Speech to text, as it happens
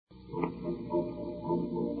Twin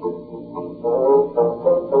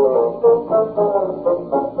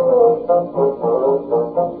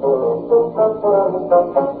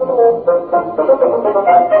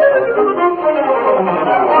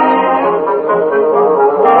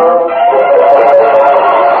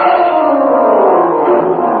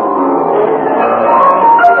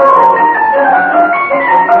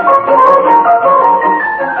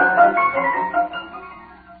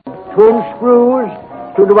screws,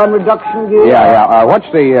 2-to-1 reduction gear. Yeah. What's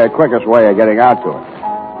the quickest way of getting out to it?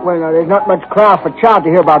 Well, there's not much crowd for Chow to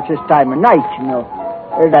hear about this time of night, you know.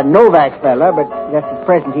 There's that Novak fella, but just at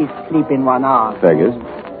present he's sleeping 1 hour. Figures.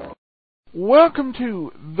 Welcome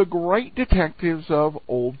to the Great Detectives of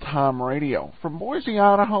Old Time Radio. From Boise,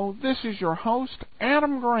 Idaho, this is your host,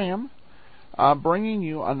 Adam Graham, bringing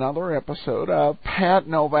you another episode of Pat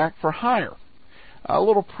Novak for Hire. A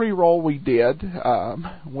little pre-roll we did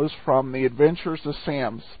was from The Adventures of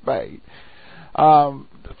Sam Spade. Thought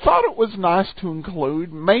it was nice to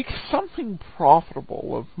include, make something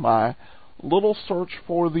profitable of my little search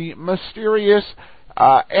for the mysterious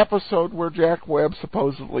episode where Jack Webb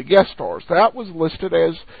supposedly guest stars. That was listed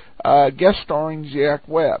as guest starring Jack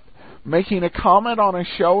Webb. Making a comment on a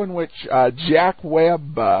show in which Jack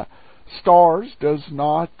Webb stars does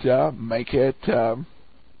not make it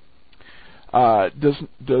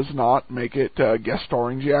does not make it guest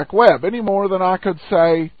starring Jack Webb any more than I could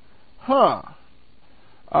say,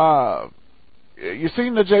 you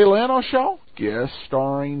seen the Jay Leno show? Guest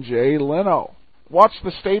starring Jay Leno. Watch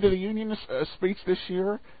the State of the Union speech this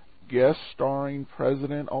year? Guest starring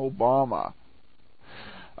President Obama.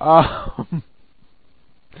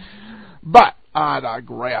 But I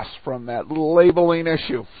digress from that little labeling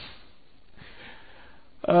issue.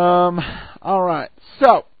 All right.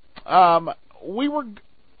 So, we were.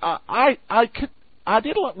 I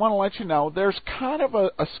did want to let you know there's kind of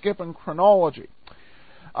a skip in chronology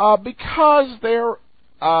because there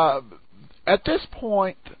at this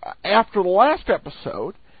point after the last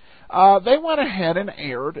episode they went ahead and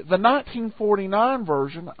aired the 1949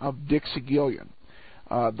 version of Dixie Gillian,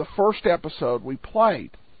 the first episode we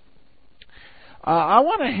played. I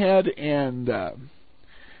went ahead and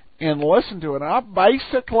listened to it. And I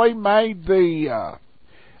basically made the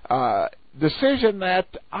decision that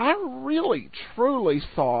I really, truly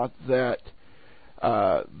thought that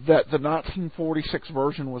the 1946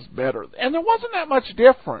 version was better. And there wasn't that much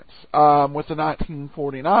difference with the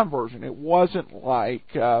 1949 version. It wasn't like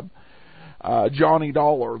Johnny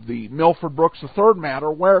Dollar, the Milford Brooks III matter,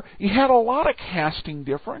 where you had a lot of casting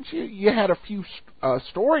difference. You had a few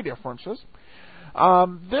story differences.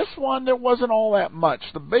 This one, there wasn't all that much.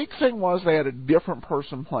 The big thing was they had a different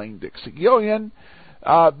person playing Dixie Gillian.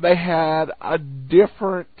 They had a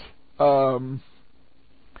different person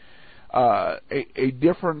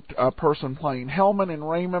playing Hellman and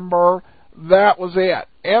Raymond Burr. That was it.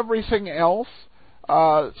 Everything else,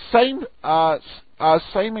 same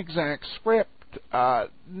exact script.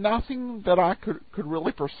 Nothing that I could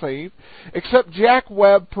really perceive, except Jack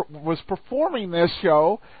Webb was performing this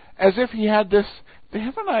show as if he had this.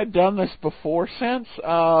 Haven't I done this before since?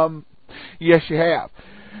 Yes, you have.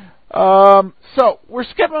 So we're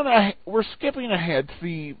skipping ahead to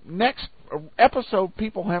the next episode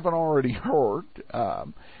people haven't already heard,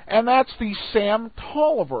 and that's the Sam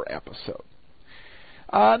Toliver episode.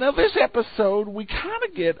 Now this episode, we kind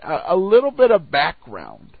of get a little bit of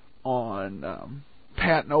background on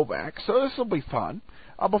Pat Novak, so this will be fun.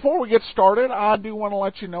 Before we get started, I do want to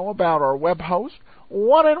let you know about our web host.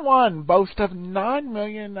 1&1 boasts of 9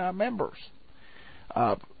 million members,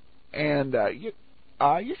 and you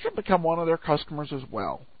should become one of their customers as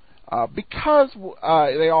well, because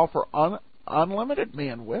they offer unlimited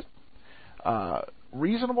bandwidth,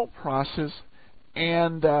 reasonable prices,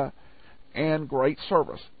 and great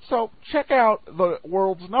service. So check out the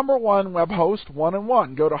world's #1 web host,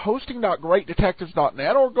 1&1. Go to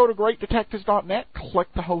hosting.greatdetectives.net or go to greatdetectives.net. Click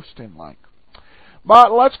the hosting link.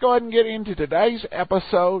 But let's go ahead and get into today's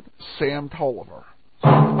episode, Sam Toliver.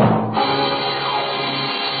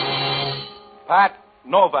 Pat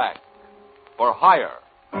Novak for hire.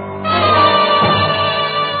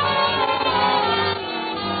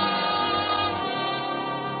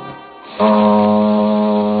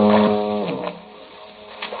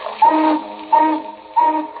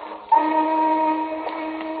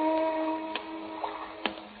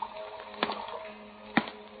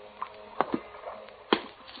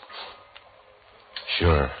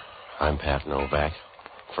 Sure, I'm Pat Novak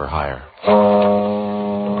for hire.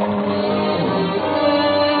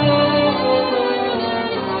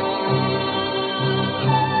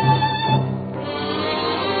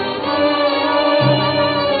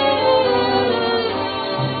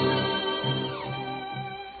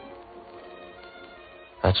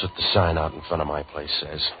 That's what the sign out in front of my place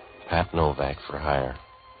says. Pat Novak for hire.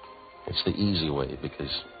 It's the easy way because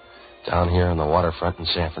down here on the waterfront in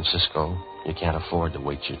San Francisco, you can't afford to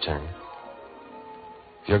wait your turn.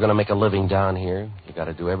 If you're going to make a living down here, you got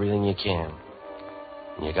to do everything you can.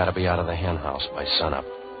 And you got to be out of the hen house by sunup.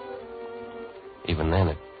 Even then,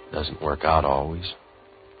 it doesn't work out always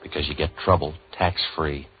because you get trouble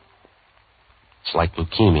tax-free. It's like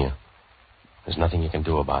leukemia. There's nothing you can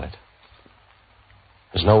do about it.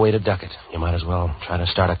 There's no way to duck it. You might as well try to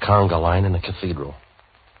start a conga line in a cathedral.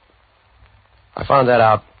 I found that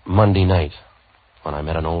out Monday night when I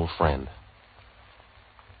met an old friend.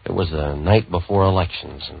 It was the night before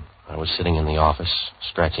elections, and I was sitting in the office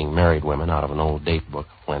scratching married women out of an old date book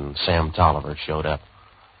when Sam Toliver showed up.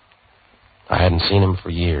 I hadn't seen him for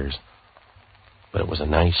years, but it was a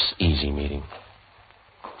nice, easy meeting.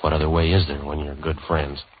 What other way is there when you're good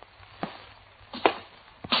friends?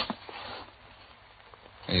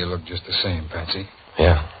 You look just the same, Patsy.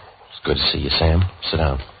 Yeah, it's good to see you, Sam. Sit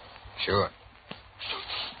down. Sure.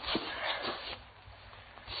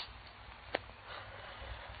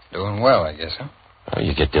 Doing well, I guess, huh? Oh,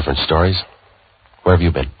 you get different stories. Where have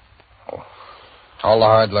you been? Oh, all the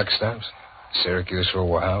hard luck stops. Syracuse for a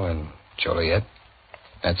while and Joliet.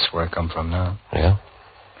 That's where I come from now. Yeah?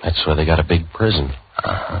 That's where they got a big prison.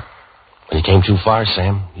 Uh-huh. When you came too far,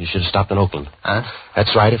 Sam, you should have stopped in Oakland. Huh?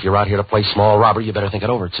 That's right. If you're out here to play small robbery, you better think it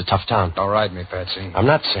over. It's a tough town. Don't ride me, Patsy. I'm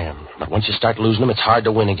not, Sam. But once you start losing them, it's hard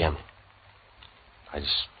to win again. I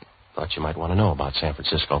just thought you might want to know about San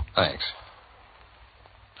Francisco.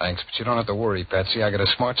 Thanks, but you don't have to worry, Patsy. I got a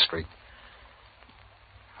smart streak.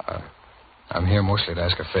 I'm here mostly to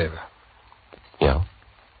ask a favor. Yeah?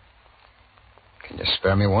 Can you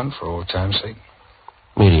spare me one for old time's sake?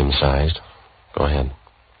 Medium-sized. Go ahead.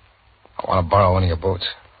 I want to borrow one of your boats.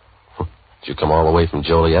 Did you come all the way from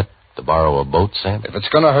Joliet to borrow a boat, Sam? If it's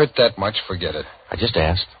going to hurt that much, forget it. I just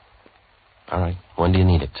asked. All right. When do you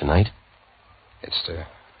need it? Tonight? It's to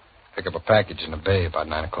pick up a package in the bay about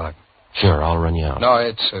 9 o'clock. Sure, I'll run you out. No,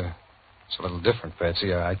 it's a little different,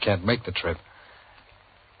 Patsy. I can't make the trip.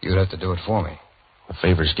 You'd have to do it for me. The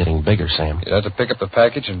favor's getting bigger, Sam. You'd have to pick up the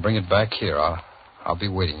package and bring it back here. I'll be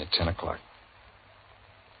waiting at 10 o'clock.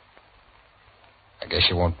 I guess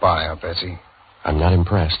you won't buy, huh, Patsy? I'm not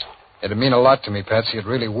impressed. It'd mean a lot to me, Patsy. It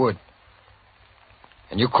really would.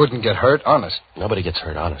 And you couldn't get hurt, honest. Nobody gets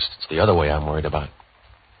hurt, honest. It's the other way I'm worried about.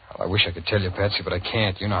 Well, I wish I could tell you, Patsy, but I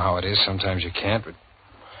can't. You know how it is. Sometimes you can't, but...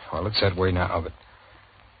 Well, it's that way now, but...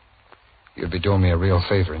 You'd be doing me a real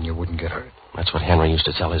favor and you wouldn't get hurt. That's what Henry used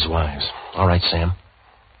to tell his wives. All right, Sam.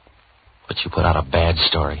 But you put out a bad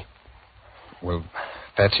story. Well,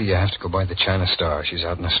 Patsy, you have to go by the China Star. She's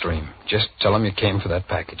out in the stream. Just tell them you came for that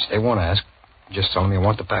package. They won't ask. Just tell them you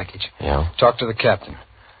want the package. Yeah? Talk to the captain.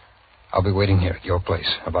 I'll be waiting here at your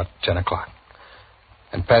place about 10 o'clock.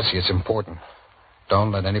 And, Patsy, it's important.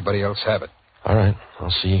 Don't let anybody else have it. All right.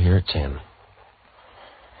 I'll see you here at 10.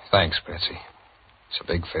 Thanks, Patsy. It's a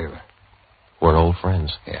big favor. We're old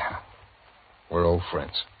friends. Yeah. We're old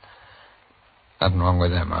friends. Nothing wrong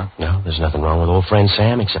with them, huh? No, there's nothing wrong with old friends,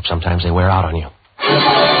 Sam, except sometimes they wear out on you.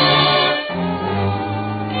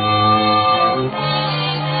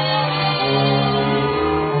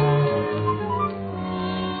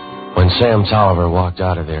 When Sam Toliver walked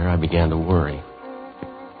out of there, I began to worry.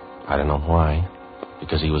 I don't know why,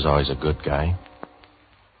 because he was always a good guy.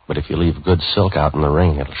 But if you leave good silk out in the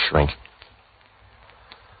rain, it'll shrink.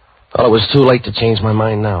 Well, it was too late to change my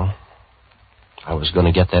mind now. I was going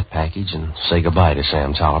to get that package and say goodbye to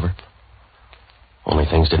Sam Toliver. Only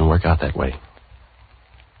things didn't work out that way.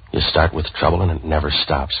 You start with trouble and it never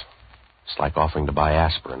stops. It's like offering to buy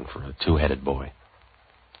aspirin for a two-headed boy.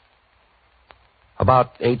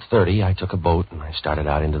 About 8:30, I took a boat and I started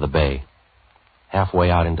out into the bay. Halfway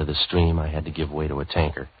out into the stream, I had to give way to a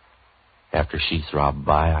tanker. After she throbbed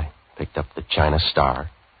by, I picked up the China Star,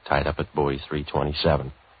 tied up at buoy 327.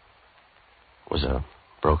 It was a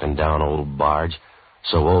broken-down old barge,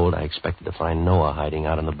 so old I expected to find Noah hiding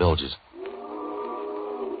out in the bilges.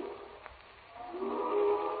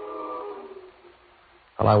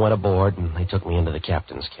 Well, I went aboard, and they took me into the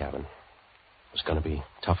captain's cabin. It was going to be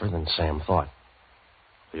tougher than Sam thought.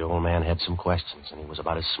 The old man had some questions, and he was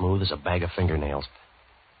about as smooth as a bag of fingernails.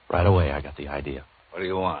 Right away, I got the idea. What do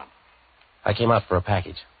you want? I came out for a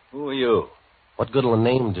package. Who are you? What good'll a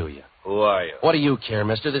name do you? Who are you? What do you care,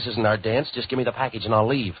 mister? This isn't our dance. Just give me the package and I'll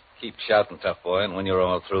leave. Keep shouting, tough boy, and when you're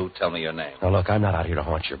all through, tell me your name. Now, look, I'm not out here to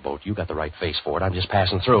haunt your boat. You got the right face for it. I'm just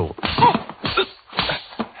passing through.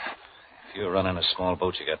 If you're running a small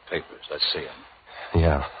boat, you got papers. Let's see them.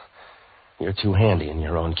 Yeah. You're too handy in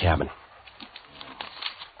your own cabin. Let's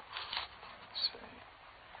see.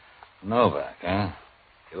 Novak, huh?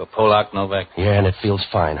 You a Polak, Novak? Yeah, and it feels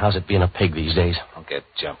fine. How's it being a pig these days? Don't get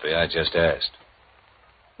jumpy. I just asked.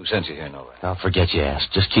 Who sent you here, Novak? I'll forget you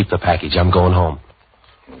asked. Just keep the package. I'm going home.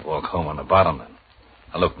 You walk home on the bottom, then.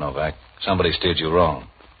 Now, look, Novak, somebody steered you wrong.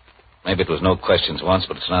 Maybe it was no questions once,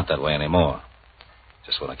 but it's not that way anymore.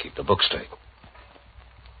 Just want to keep the book straight.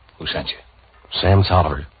 Who sent you? Sam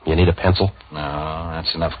Toliver. You need a pencil? No,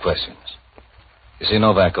 that's enough questions. You see,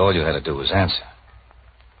 Novak, all you had to do was answer.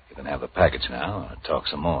 You can have the package now or talk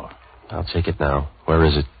some more. I'll take it now. Where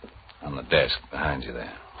is it? On the desk behind you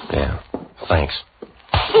there. Yeah. Thanks.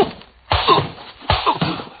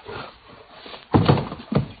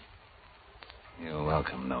 You're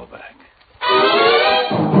welcome, Novak.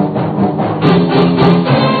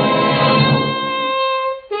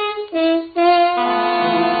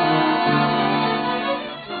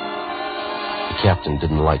 The captain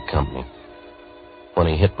didn't like company. When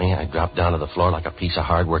he hit me, I dropped down to the floor like a piece of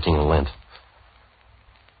hard-working lint.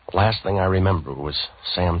 The last thing I remember was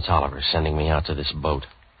Sam Toliver sending me out to this boat.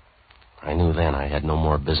 I knew then I had no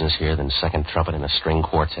more business here than second trumpet in a string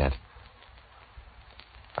quartet.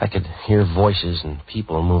 I could hear voices and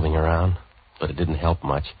people moving around, but it didn't help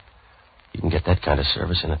much. You can get that kind of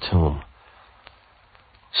service in a tomb.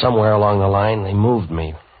 Somewhere along the line, they moved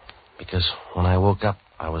me, because when I woke up,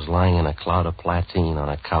 I was lying in a cloud of plateen on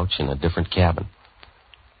a couch in a different cabin.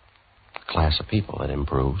 The class of people had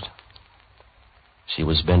improved. She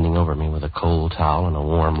was bending over me with a cold towel and a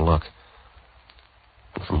warm look.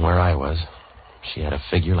 And from where I was, she had a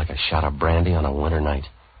figure like a shot of brandy on a winter night.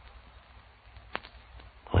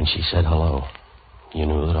 When she said hello, you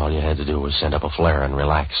knew that all you had to do was send up a flare and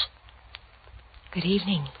relax. Good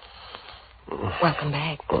evening. Welcome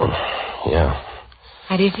back. Yeah.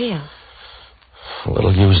 How do you feel? A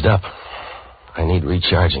little used up. I need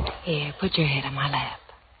recharging. Here, put your head on my lap.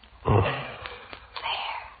 There.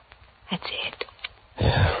 That's it.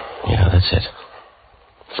 Yeah, that's it.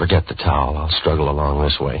 Forget the towel. I'll struggle along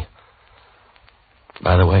this way.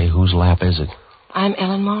 By the way, whose lap is it? I'm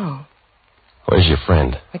Ellen Morrow. Where's your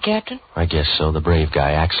friend? The captain? I guess so, the brave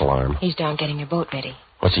guy, Axel Arm. He's down getting your boat ready.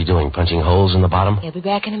 What's he doing, punching holes in the bottom? He'll be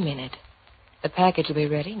back in a minute. The package will be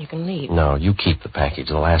ready and you can leave. No, you keep the package.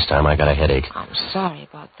 The last time I got a headache. I'm sorry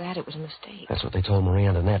about that. It was a mistake. That's what they told Marie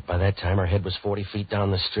Antoinette. By that time, her head was 40 feet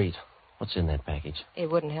down the street. What's in that package?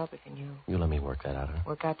 It wouldn't help if you knew. You let me work that out, huh?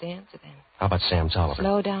 Work out the answer, then. How about Sam Toliver?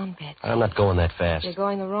 Slow down, Betsy. I'm not going that fast. You're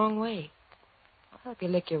going the wrong way. I'll help you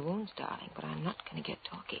lick your wounds, darling, but I'm not going to get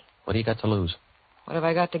talky. What do you got to lose? What have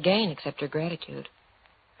I got to gain except your gratitude?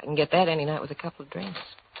 I can get that any night with a couple of drinks.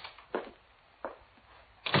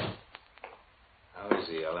 How is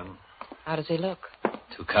he, Ellen? How does he look?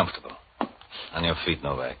 Too comfortable. On your feet,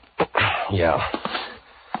 Novak. Yeah.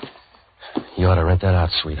 You ought to rent that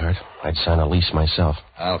out, sweetheart. I'd sign a lease myself.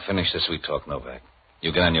 I'll finish the sweet talk, Novak.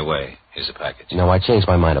 You get on your way. Here's the package. No, I changed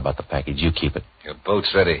my mind about the package. You keep it. Your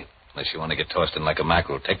boat's ready. Unless you want to get tossed in like a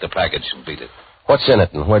mackerel, take the package and beat it. What's in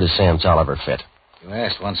it, and where does Sam Toliver fit? You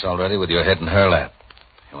asked once already with your head in her lap.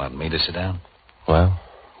 You want me to sit down? Well,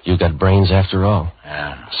 you got brains after all.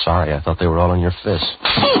 Yeah. Sorry, I thought they were all in your fists.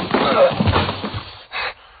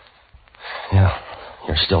 Yeah,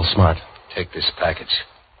 you're still smart. Take this package.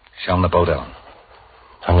 Show him the boat, Ellen.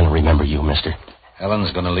 I'm going to remember you, mister.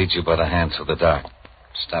 Ellen's going to lead you by the hand through the dark.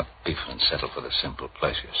 Stop beefing and settle for the simple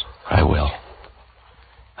pleasures. I will.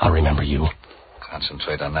 I'll remember you.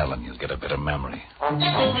 Concentrate on Ellen. You'll get a better memory.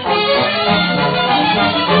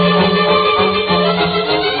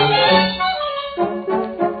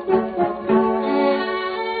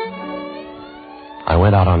 I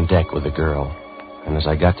went out on deck with the girl, and as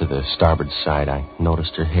I got to the starboard side, I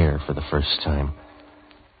noticed her hair for the first time.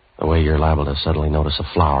 The way you're liable to suddenly notice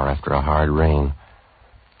a flower after a hard rain.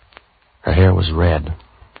 Her hair was red,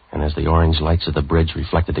 and as the orange lights of the bridge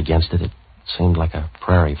reflected against it, it seemed like a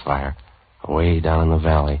prairie fire, away down in the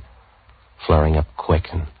valley, flaring up quick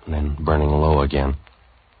and then burning low again.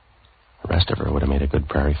 The rest of her would have made a good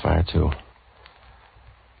prairie fire, too.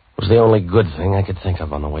 It was the only good thing I could think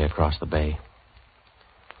of on the way across the bay.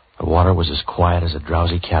 The water was as quiet as a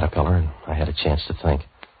drowsy caterpillar, and I had a chance to think.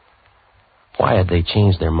 Why had they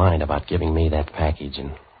changed their mind about giving me that package,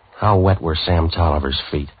 and how wet were Sam Toliver's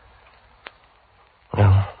feet?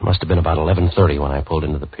 Well, it must have been about 11:30 when I pulled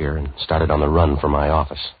into the pier and started on the run for my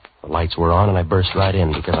office. The lights were on, and I burst right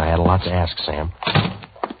in because I had a lot to ask Sam.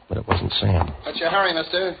 But it wasn't Sam. What's your hurry,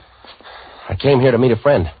 mister? I came here to meet a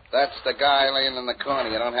friend. That's the guy laying in the corner.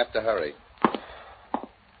 You don't have to hurry.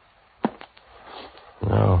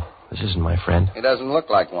 No, this isn't my friend. He doesn't look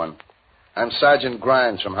like one. I'm Sergeant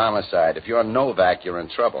Grimes from Homicide. If you're Novak, you're in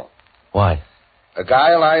trouble. Why? A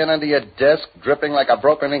guy lying under your desk, dripping like a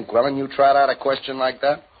broken inkwell, and you trot out a question like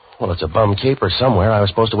that? Well, it's a bum caper somewhere. I was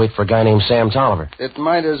supposed to wait for a guy named Sam Toliver. It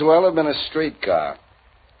might as well have been a streetcar.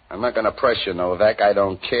 I'm not going to press you, Novak. I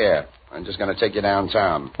don't care. I'm just going to take you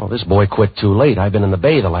downtown. Well, this boy quit too late. I've been in the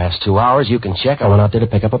bay the last 2 hours. You can check. I went out there to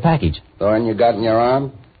pick up a package. The one you got in your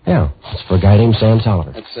arm? Yeah, it's for a guy named Sam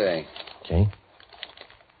Toliver. Let's see. Okay.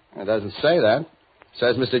 It doesn't say that. It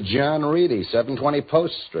says Mr. John Reedy, 720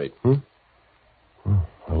 Post Street.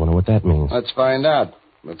 I wonder what that means. Let's find out.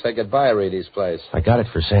 We'll take it by Reedy's place. I got it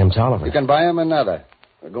for Sam Toliver. You can buy him another.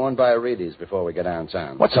 We're going by Reedy's before we get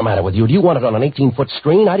downtown. What's the matter with you? Do you want it on an 18-foot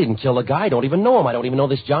screen? I didn't kill the guy. I don't even know him. I don't even know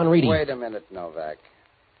this John Reedy. Wait a minute, Novak.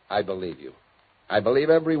 I believe you. I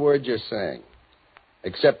believe every word you're saying.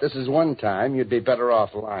 Except this is one time you'd be better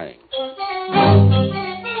off lying.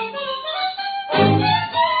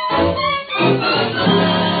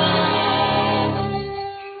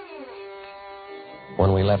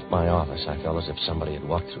 When we left my office, I felt as if somebody had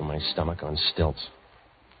walked through my stomach on stilts.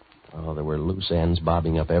 Oh, there were loose ends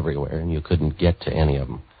bobbing up everywhere, and you couldn't get to any of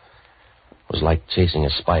them. It was like chasing a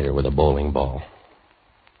spider with a bowling ball.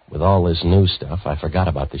 With all this new stuff, I forgot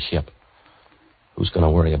about the ship. Who's going to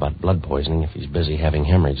worry about blood poisoning if he's busy having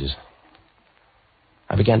hemorrhages?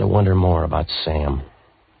 I began to wonder more about Sam.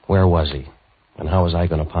 Where was he? And how was I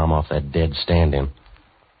going to palm off that dead stand-in?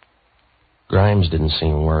 Grimes didn't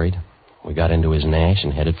seem worried. We got into his Nash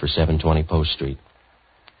and headed for 720 Post Street.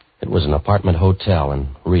 It was an apartment hotel, and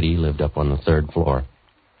Reedy lived up on the 3rd floor.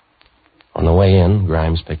 On the way in,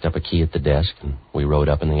 Grimes picked up a key at the desk, and we rode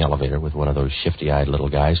up in the elevator with one of those shifty-eyed little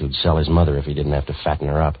guys who'd sell his mother if he didn't have to fatten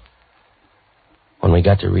her up. When we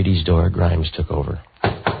got to Reedy's door, Grimes took over.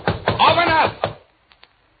 Open up!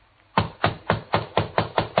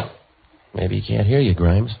 Maybe he can't hear you,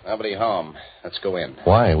 Grimes. Nobody home. Let's go in.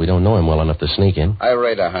 Why? We don't know him well enough to sneak in. I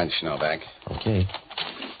rate a hunch, Novak. Okay.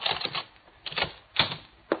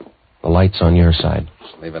 The light's on your side.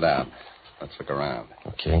 Leave it out. Let's look around.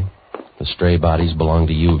 Okay. The stray bodies belong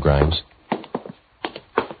to you, Grimes.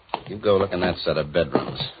 You go look in that set of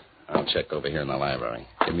bedrooms. I'll check over here in the library.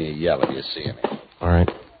 Give me a yell if you see any. All right.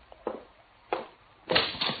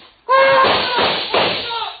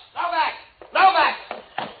 Novak!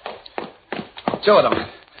 Two of them.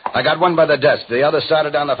 I got one by the desk. The other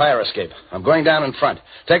started down the fire escape. I'm going down in front.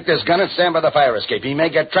 Take this gun and stand by the fire escape. He may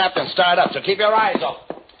get trapped and start up, so keep your eyes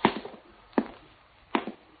open.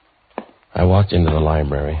 I walked into the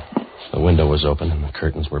library. The window was open, and the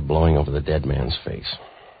curtains were blowing over the dead man's face.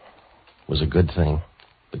 It was a good thing,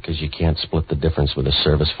 because you can't split the difference with a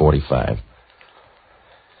service 45.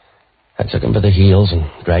 I took him by the heels and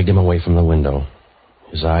dragged him away from the window.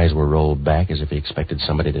 His eyes were rolled back as if he expected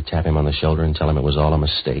somebody to tap him on the shoulder and tell him it was all a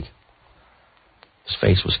mistake. His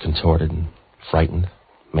face was contorted and frightened,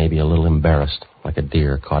 maybe a little embarrassed, like a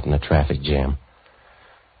deer caught in a traffic jam.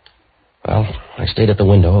 Well, I stayed at the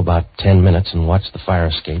window about 10 minutes and watched the fire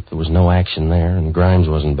escape. There was no action there, and Grimes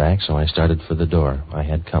wasn't back, so I started for the door. I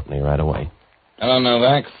had company right away. Hello,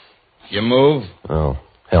 Novak. You move? Oh,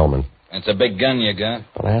 Hellman. That's a big gun you got.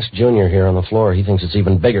 Well, ask Junior here on the floor. He thinks it's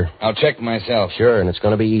even bigger. I'll check myself. Sure, and it's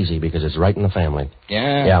going to be easy because it's right in the family.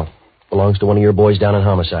 Yeah? Yeah. Belongs to one of your boys down in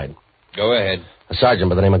homicide. Go ahead. A sergeant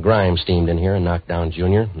by the name of Grimes steamed in here and knocked down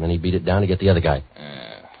Junior, and then he beat it down to get the other guy.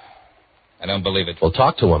 I don't believe it. Well,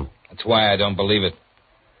 talk to him. That's why I don't believe it.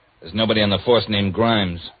 There's nobody on the force named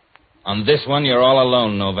Grimes. On this one, you're all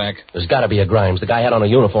alone, Novak. There's got to be a Grimes. The guy had on a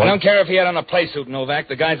uniform. I don't care if he had on a playsuit, Novak.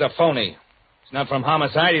 The guy's a phony. He's not from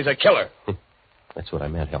homicide. He's a killer. That's what I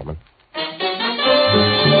meant, Hellman.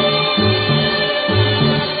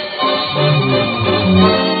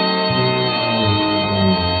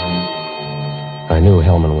 I knew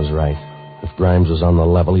Hellman was right. If Grimes was on the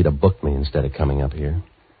level, he'd have booked me instead of coming up here.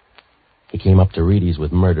 He came up to Reedy's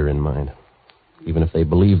with murder in mind. Even if they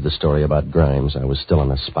believed the story about Grimes, I was still in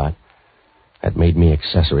the spot. That made me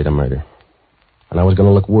accessory to murder. And I was going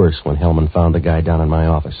to look worse when Hellman found the guy down in my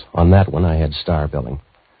office. On that one, I had star billing.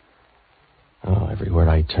 Oh, everywhere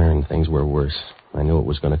I turned, things were worse. I knew it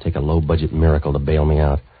was going to take a low-budget miracle to bail me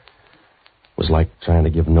out. It was like trying to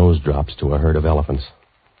give nose drops to a herd of elephants.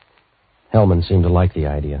 Hellman seemed to like the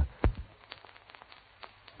idea.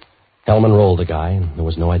 Hellman rolled the guy, and there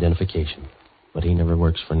was no identification. But he never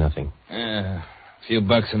works for nothing. A few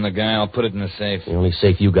bucks in the guy. I'll put it in the safe. The only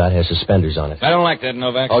safe you got has suspenders on it. I don't like that,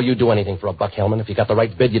 Novak. Oh, you'd do anything for a buck, Hellman. If you got the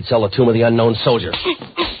right bid, you'd sell the tomb of the unknown soldier.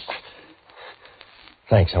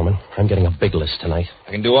 Thanks, Hellman. I'm getting a big list tonight.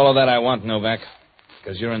 I can do all of that I want, Novak,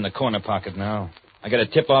 because you're in the corner pocket now. I got a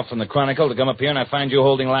tip-off from the Chronicle to come up here, and I find you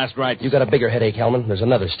holding last rites. You got a bigger headache, Hellman. There's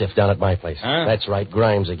another stiff down at my place. Huh? That's right,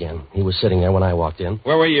 Grimes again. He was sitting there when I walked in.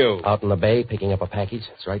 Where were you? Out in the bay, picking up a package.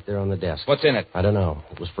 It's right there on the desk. What's in it? I don't know.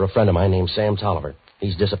 It was for a friend of mine named Sam Toliver.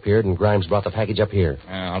 He's disappeared, and Grimes brought the package up here.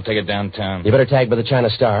 I'll take it downtown. You better tag by the China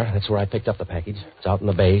Star. That's where I picked up the package. It's out in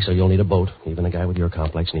the bay, so you'll need a boat. Even a guy with your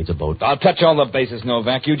complex needs a boat. I'll touch all the bases,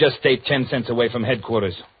 Novak. You just stay 10 cents away from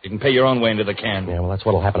headquarters. You can pay your own way into the can. Yeah, well, that's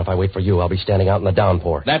what'll happen if I wait for you. I'll be standing out in the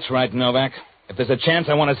downpour. That's right, Novak. If there's a chance,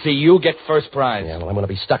 I want to see you get first prize. Yeah, well, I'm going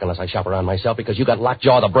to be stuck unless I shop around myself because you got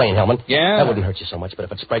lockjaw of the brain, Hellman. Yeah? That wouldn't hurt you so much, but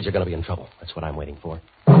if it spreads, you're going to be in trouble. That's what I'm waiting for.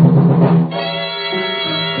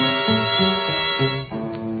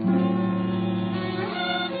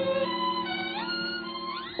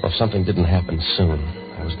 Well, if something didn't happen soon,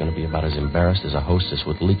 I was going to be about as embarrassed as a hostess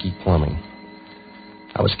with leaky plumbing.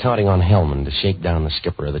 I was counting on Hellman to shake down the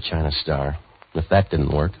skipper of the China Star. If that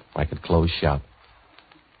didn't work, I could close shop.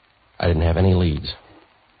 I didn't have any leads.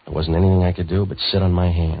 There wasn't anything I could do but sit on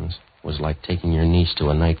my hands. It was like taking your niece to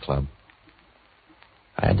a nightclub.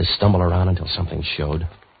 I had to stumble around until something showed.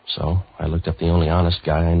 So I looked up the only honest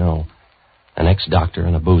guy I know, an ex-doctor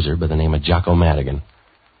and a boozer by the name of Jocko Madigan.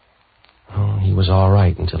 Oh, he was all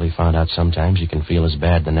right until he found out sometimes you can feel as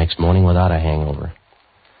bad the next morning without a hangover.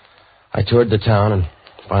 I toured the town and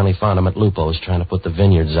finally found him at Lupo's trying to put the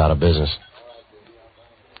vineyards out of business.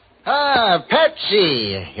 Ah,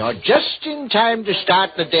 Patsy, you're just in time to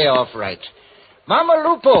start the day off right. Mama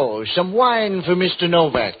Lupo, some wine for Mr.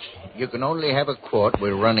 Novak. You can only have a quart.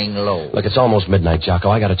 We're running low. Look, it's almost midnight, Jocko.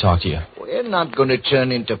 I got to talk to you. We're not going to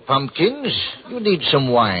turn into pumpkins. You need some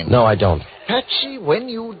wine. No, I don't. Patsy, when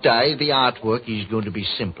you die, the artwork is going to be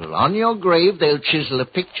simple. On your grave, they'll chisel a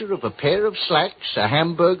picture of a pair of slacks, a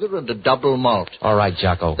hamburger, and a double malt. All right,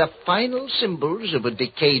 Jocko. The final symbols of a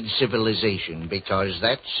decayed civilization, because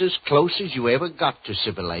that's as close as you ever got to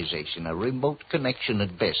civilization, a remote connection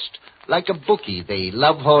at best. Like a bookie, they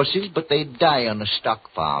love horses, but they die on a stock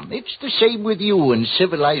farm. It's the same with you and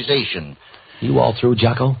civilization. You all through,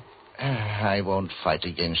 Jocko? I won't fight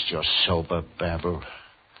against your sober babble.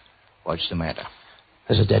 What's the matter?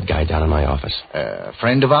 There's a dead guy down in my office. A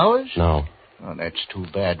friend of ours? No. Oh, that's too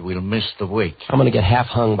bad. We'll miss the wake. I'm going to get half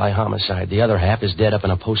hung by homicide. The other half is dead up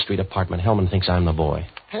in a Post Street apartment. Hellman thinks I'm the boy.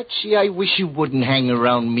 Patsy, I wish you wouldn't hang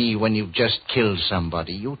around me when you've just killed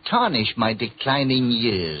somebody. You tarnish my declining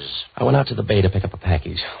years. I went out to the bay to pick up a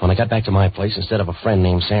package. When I got back to my place, instead of a friend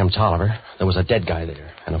named Sam Toliver, there was a dead guy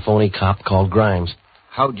there, and a phony cop called Grimes.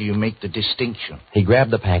 How do you make the distinction? He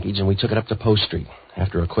grabbed the package, and we took it up to Post Street.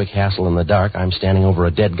 After a quick hassle in the dark, I'm standing over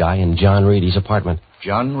a dead guy in John Reedy's apartment.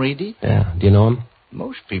 John Reedy? Yeah. Do you know him?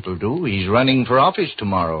 Most people do. He's running for office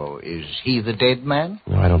tomorrow. Is he the dead man?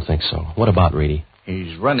 No, I don't think so. What about Reedy?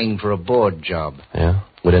 He's running for a board job. Yeah?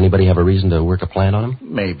 Would anybody have a reason to work a plant on him?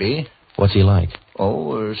 Maybe. What's he like?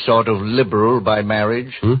 Oh, a sort of liberal by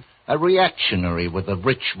marriage. Hmm? A reactionary with a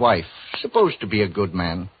rich wife. Supposed to be a good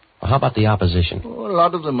man. Well, how about the opposition? Oh, a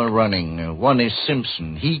lot of them are running. One is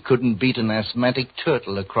Simpson. He couldn't beat an asthmatic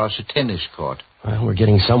turtle across a tennis court. Well, we're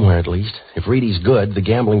getting somewhere at least. If Reedy's good, the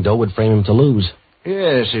gambling dough would frame him to lose.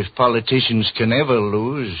 Yes, if politicians can ever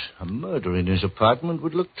lose. A murder in his apartment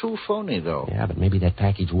would look too phony, though. Yeah, but maybe that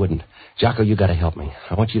package wouldn't. Jocko, you got to help me.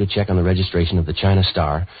 I want you to check on the registration of the China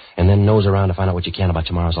Star and then nose around to find out what you can about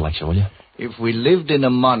tomorrow's election, will you? If we lived in a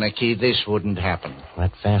monarchy, this wouldn't happen.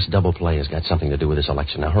 That fast double play has got something to do with this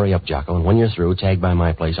election. Now, hurry up, Jocko, and when you're through, tag by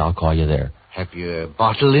my place. I'll call you there. Have you a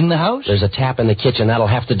bottle in the house? There's a tap in the kitchen. That'll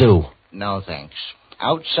have to do. No, thanks.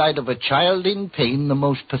 Outside of a child in pain, the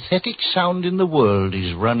most pathetic sound in the world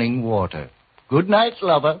is running water. Good night,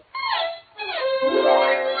 lover.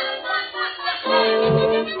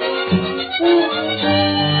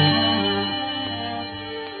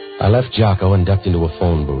 I left Jocko and ducked into a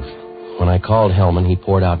phone booth. When I called Hellman, he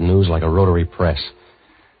poured out news like a rotary press.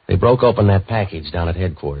 They broke open that package down at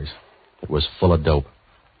headquarters. It was full of dope.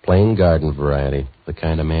 Plain garden variety, the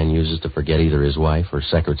kind a man uses to forget either his wife or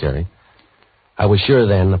secretary. I was sure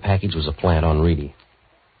then the package was a plant on Reedy.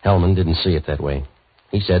 Hellman didn't see it that way.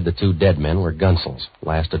 He said the two dead men were Gunsels,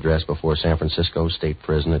 last addressed before San Francisco State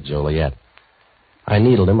Prison at Joliet. I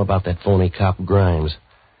needled him about that phony cop Grimes.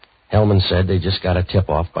 Hellman said they just got a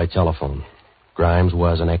tip-off by telephone. Grimes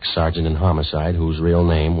was an ex-sergeant in homicide whose real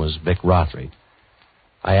name was Vic Rothery.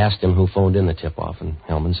 I asked him who phoned in the tip-off, and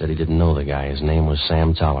Hellman said he didn't know the guy. His name was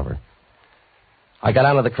Sam Toliver. I got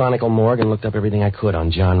out of the Chronicle morgue and looked up everything I could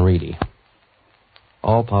on John Reedy.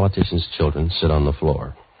 All politicians' children sit on the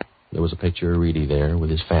floor. There was a picture of Reedy there with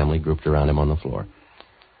his family grouped around him on the floor.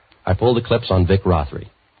 I pulled the clips on Vic Rothery.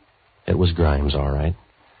 It was Grimes, all right.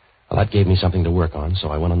 Well, that gave me something to work on, so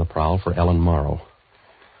I went on the prowl for Ellen Morrow.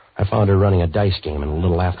 I found her running a dice game in a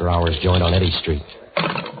little after-hours joint on Eddy Street.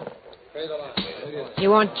 You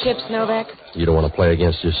want chips, Novak? You don't want to play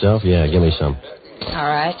against yourself? Yeah, give me some. All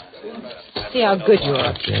right. See how good you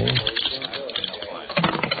are. Okay.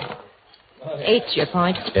 8's your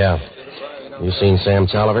point. Yeah. You seen Sam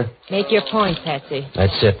Toliver? Make your point, Patsy.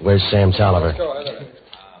 That's it. Where's Sam Toliver?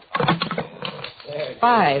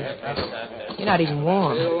 5. You're not even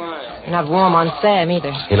warm. You're not warm on Sam,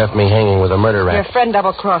 either. He left me hanging with a murder rap. Your friend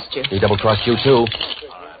double-crossed you. He double-crossed you, too.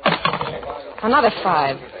 Another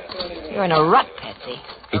 5. You're in a rut, Patsy.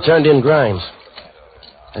 He turned in Grimes.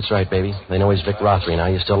 That's right, baby. They know he's Vic Rothery now.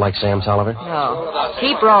 You still like Sam Toliver? No.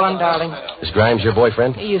 Keep rolling, darling. Is Grimes your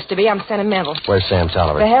boyfriend? He used to be. I'm sentimental. Where's Sam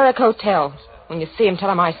Toliver? The Herrick Hotel. When you see him, tell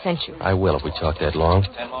him I sent you. I will if we talk that long.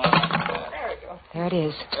 There it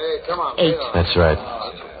is. 8. That's right.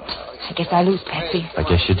 I guess I lose, Patsy. I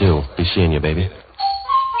guess you do. Be seeing you, baby.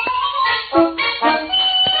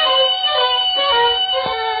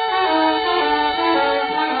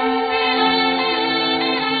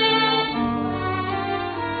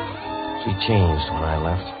 She changed when I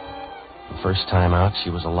left. The first time out, she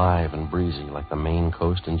was alive and breezy like the Maine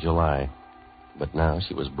coast in July. But now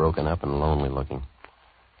she was broken up and lonely looking.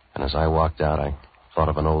 And as I walked out, I thought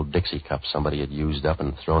of an old Dixie cup somebody had used up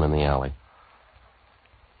and thrown in the alley.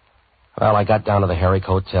 Well, I got down to the Herrick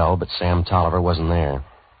Hotel, but Sam Toliver wasn't there.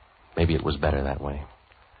 Maybe it was better that way.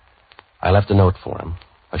 I left a note for him,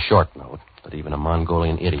 a short note that even a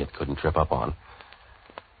Mongolian idiot couldn't trip up on.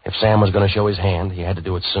 If Sam was going to show his hand, he had to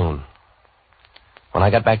do it soon. When I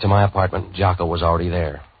got back to my apartment, Jocko was already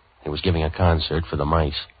there. He was giving a concert for the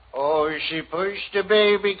mice. Oh, she pushed a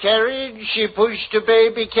baby carriage, she pushed a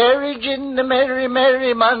baby carriage in the merry,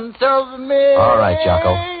 merry month of May. All right,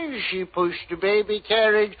 Jocko. She pushed a baby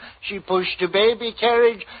carriage, she pushed a baby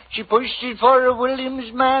carriage, she pushed it for a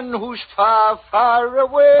Williams man who's far, far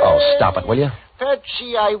away. Oh, stop it, will you?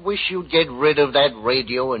 Patsy, I wish you'd get rid of that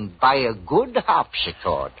radio and buy a good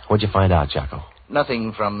harpsichord. What'd you find out, Jocko?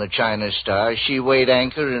 Nothing from the China Star. She weighed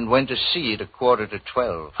anchor and went to sea at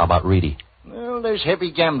 11:45. How about Reedy? Well, there's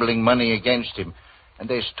heavy gambling money against him. And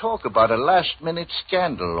there's talk about a last-minute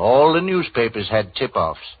scandal. All the newspapers had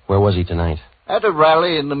tip-offs. Where was he tonight? At a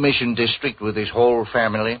rally in the Mission District with his whole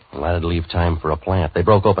family. Well, that'd leave time for a plant. They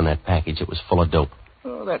broke open that package. It was full of dope.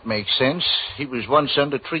 Oh, that makes sense. He was once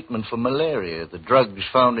under treatment for malaria. The drugs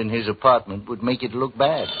found in his apartment would make it look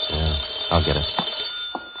bad. Yeah, I'll get it.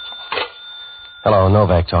 Hello,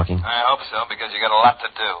 Novak talking. I hope so, because you got a lot to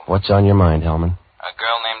do. What's on your mind, Hellman? A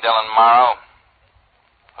girl named Ellen Morrow.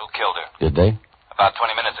 Who killed her? Did they? About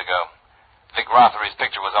 20 minutes ago. Vic Rothery's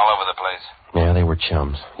picture was all over the place. Yeah, they were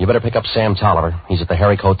chums. You better pick up Sam Toliver. He's at the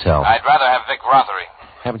Herrick Hotel. I'd rather have Vic Rothery.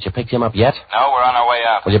 Haven't you picked him up yet? No, we're on our way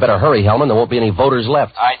out. Well, you better hurry, Hellman. There won't be any voters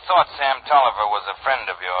left. I thought Sam Toliver was a friend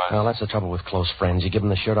of yours. Well, that's the trouble with close friends. You give them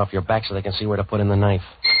the shirt off your back so they can see where to put in the knife.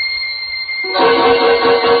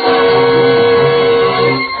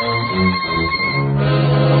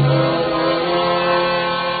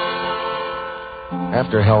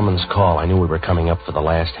 After Hellman's call, I knew we were coming up for the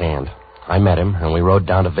last hand. I met him, and we rode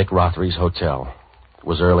down to Vic Rothery's hotel. It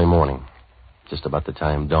was early morning, just about the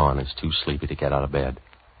time dawn is too sleepy to get out of bed.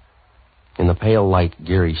 In the pale light,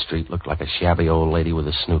 Geary Street looked like a shabby old lady with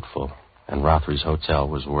a snootful, and Rothery's hotel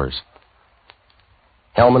was worse.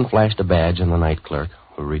 Hellman flashed a badge on the night clerk,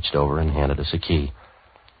 who reached over and handed us a key.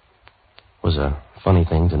 It was a funny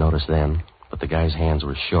thing to notice then, but the guy's hands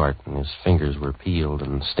were short, and his fingers were peeled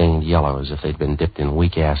and stained yellow as if they'd been dipped in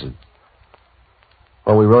weak acid.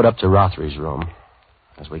 Well, we rode up to Rothery's room.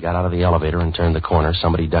 As we got out of the elevator and turned the corner,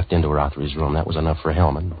 somebody ducked into Rothery's room. That was enough for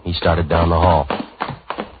Hellman. He started down the hall.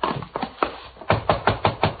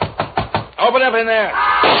 Open up in there.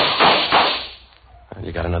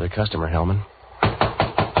 You got another customer, Hellman.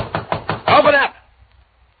 Open up.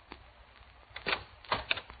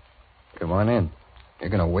 Come on in. You're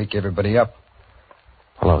going to wake everybody up.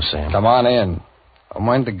 Hello, Sam. Come on in. Don't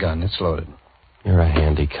mind the gun. It's loaded. You're a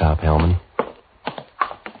handy cop, Hellman.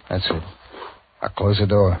 That's it. I'll close the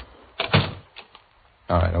door.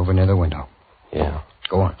 All right, over near the window. Yeah.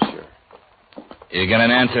 Go on. Sure. You got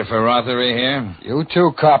an answer for Rothery here? You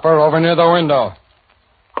too, copper, over near the window.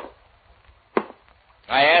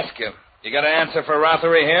 I ask you, you got an answer for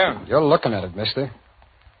Rothery here? You're looking at it, mister.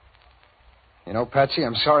 You know, Patsy,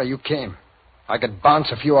 I'm sorry you came. I could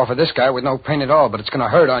bounce a few off of this guy with no pain at all, but it's going to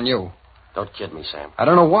hurt on you. Don't kid me, Sam. I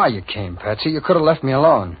don't know why you came, Patsy. You could have left me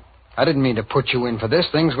alone. I didn't mean to put you in for this.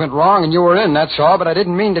 Things went wrong and you were in, that's all, but I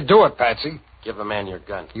didn't mean to do it, Patsy. Give the man your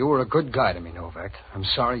gun. You were a good guy to me, Novak. I'm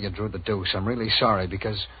sorry you drew the deuce. I'm really sorry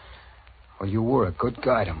because, well, you were a good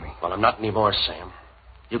guy to me. Well, I'm not anymore, Sam.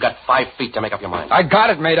 You got 5 feet to make up your mind. I got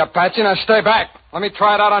it made up, Patsy. Now stay back. Let me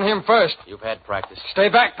try it out on him first. You've had practice. Stay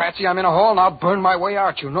back, Patsy. I'm in a hole, and I'll burn my way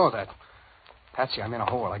out. You know that. Patsy, I'm in a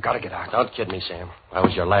hole. I gotta get out. Don't kid me, Sam. I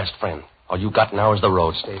was your last friend. All you got now is the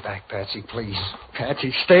road. Stay back, Patsy, please.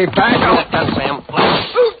 Patsy, stay back. Let that, Sam.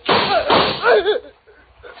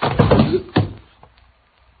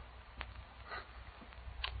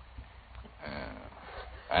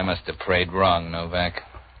 I must have prayed wrong, Novak.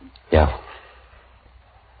 Yeah.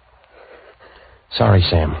 Sorry,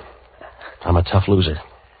 Sam. I'm a tough loser.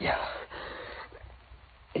 Yeah.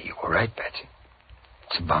 You were right, Patsy.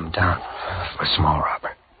 It's a bum town for a small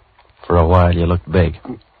robber. For a while, you looked big.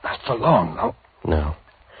 Not for long, though. No.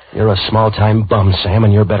 You're a small-time bum, Sam,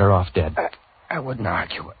 and you're better off dead. I wouldn't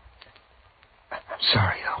argue it. I'm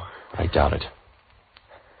sorry, though. I doubt it.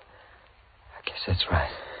 I guess that's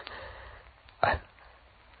right.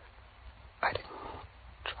 I didn't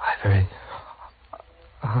try very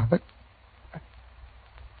hard.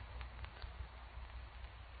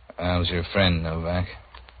 How's your friend, Novak?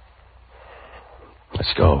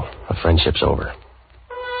 Let's go. The friendship's over.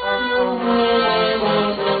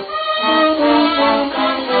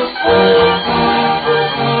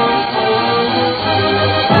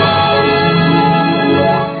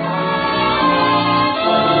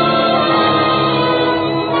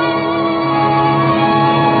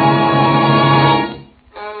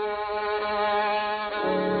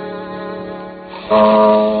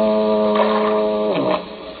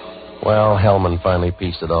 Well, Hellman finally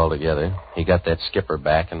pieced it all together. He got that skipper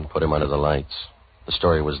back and put him under the lights. The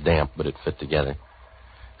story was damp, but it fit together.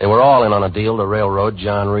 They were all in on a deal to railroad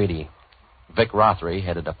John Reedy. Vic Rothery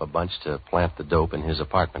headed up a bunch to plant the dope in his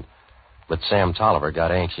apartment. But Sam Toliver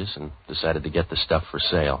got anxious and decided to get the stuff for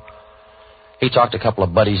sale. He talked a couple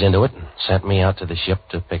of buddies into it and sent me out to the ship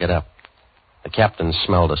to pick it up. The captain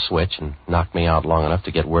smelled a switch and knocked me out long enough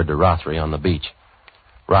to get word to Rothery on the beach.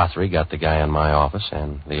 Rothery got the guy in my office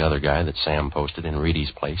and the other guy that Sam posted in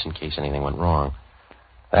Reedy's place in case anything went wrong.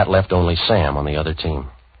 That left only Sam on the other team.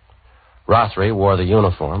 Rothery wore the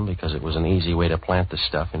uniform because it was an easy way to plant the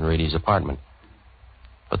stuff in Reedy's apartment.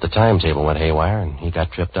 But the timetable went haywire and he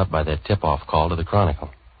got tripped up by that tip-off call to the Chronicle.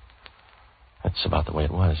 That's about the way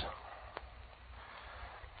it was.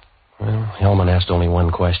 Well, Hellman asked only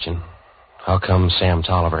one question. How come Sam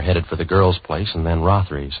Toliver headed for the girl's place and then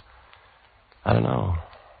Rothery's? I don't know.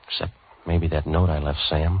 Except maybe that note I left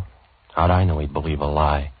Sam. How'd I know he'd believe a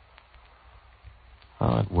lie?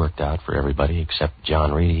 Well, it worked out for everybody except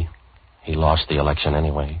John Reedy. He lost the election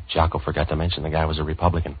anyway. Jocko forgot to mention the guy was a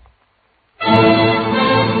Republican.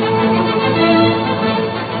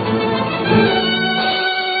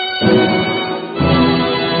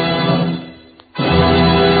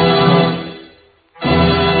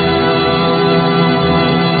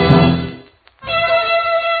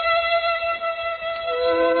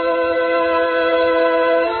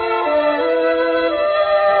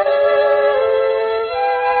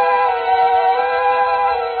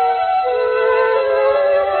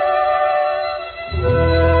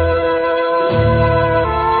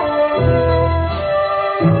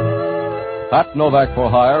 Pat Novak for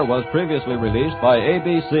Hire was previously released by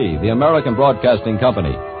ABC, the American Broadcasting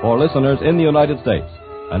Company, for listeners in the United States,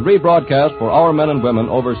 and rebroadcast for our men and women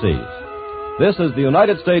overseas. This is the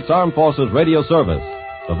United States Armed Forces Radio Service,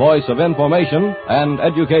 the voice of information and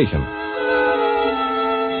education.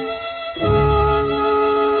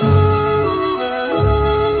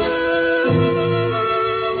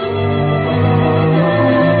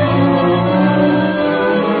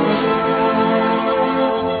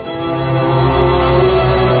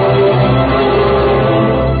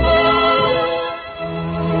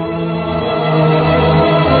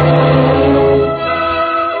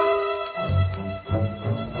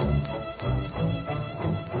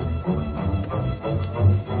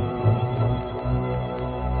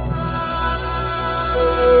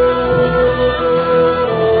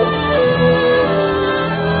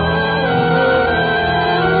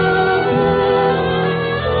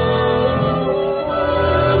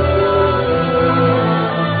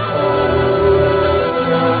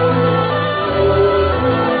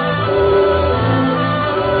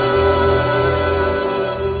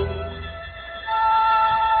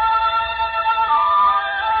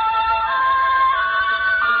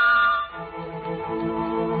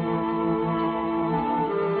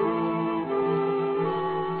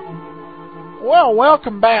 Well,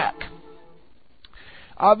 welcome back.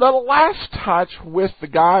 The last touch with the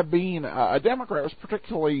guy being a Democrat was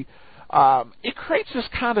particularly, it creates this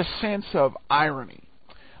kind of sense of irony.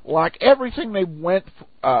 like everything they went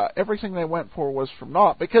for was for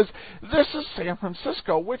naught, because this is San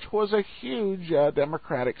Francisco, which was a huge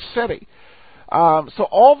Democratic city. So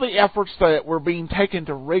all the efforts that were being taken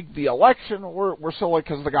to rig the election were silly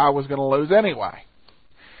because the guy was going to lose anyway.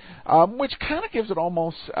 Which kind of gives it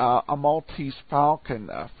almost a Maltese Falcon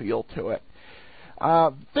feel to it.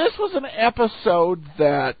 This was an episode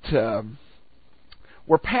that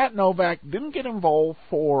where Pat Novak didn't get involved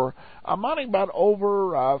for money, but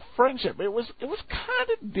over friendship. It was kind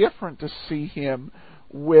of different to see him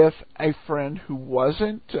with a friend who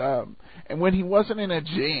wasn't, and when he wasn't in a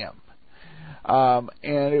jam,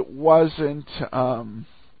 and it wasn't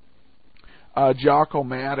Jocko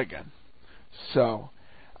Madigan. So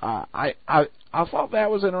I thought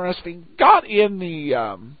that was interesting. Got in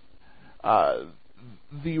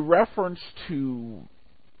the reference to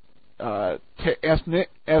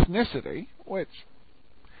ethnicity, which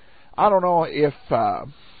I don't know if I'd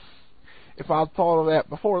thought of that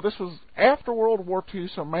before. This was after World War II,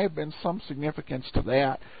 so there may have been some significance to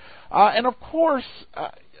that. And of course,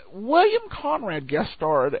 William Conrad guest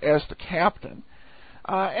starred as the captain.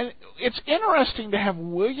 And it's interesting to have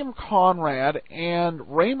William Conrad and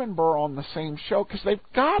Raymond Burr on the same show because they've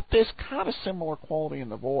got this kind of similar quality in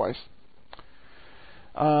the voice.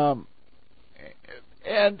 And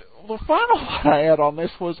the final thought I had on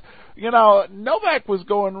this was, Novak was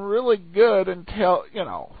going really good until,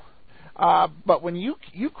 but when you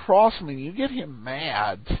cross him and you get him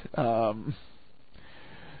mad,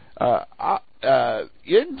 it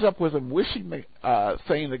ends up with him wishing,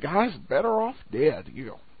 saying the guy's better off dead. You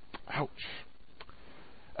go, ouch.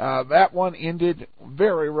 That one ended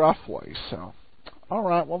very roughly. So, all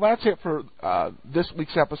right, well, that's it for this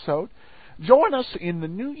week's episode. Join us in the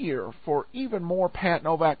new year for even more Pat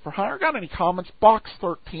Novak for Hire. Got any comments?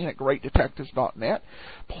 Box13 at greatdetectives.net.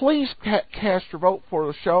 Please cast your vote for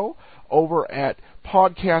the show over at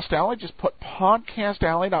Podcast Alley. Just put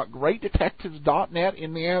podcastalley.greatdetectives.net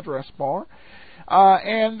in the address bar.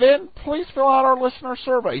 And then please fill out our listener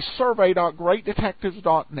survey,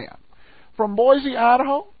 survey.greatdetectives.net. From Boise,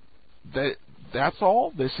 Idaho, that's all.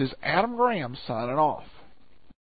 This is Adam Graham signing off.